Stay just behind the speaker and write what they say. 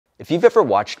If you've ever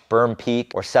watched Berm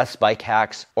Peak or Seth's Bike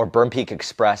Hacks or Berm Peak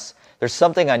Express, there's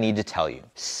something I need to tell you.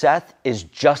 Seth is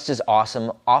just as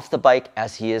awesome off the bike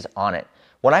as he is on it.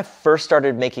 When I first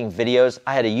started making videos,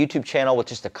 I had a YouTube channel with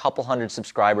just a couple hundred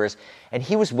subscribers, and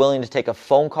he was willing to take a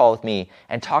phone call with me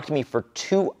and talk to me for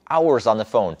 2 hours on the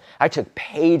phone. I took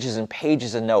pages and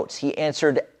pages of notes. He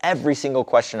answered every single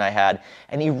question I had,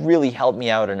 and he really helped me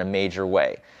out in a major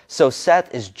way. So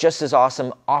Seth is just as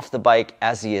awesome off the bike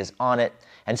as he is on it.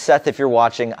 And Seth, if you're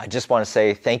watching, I just want to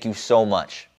say thank you so much.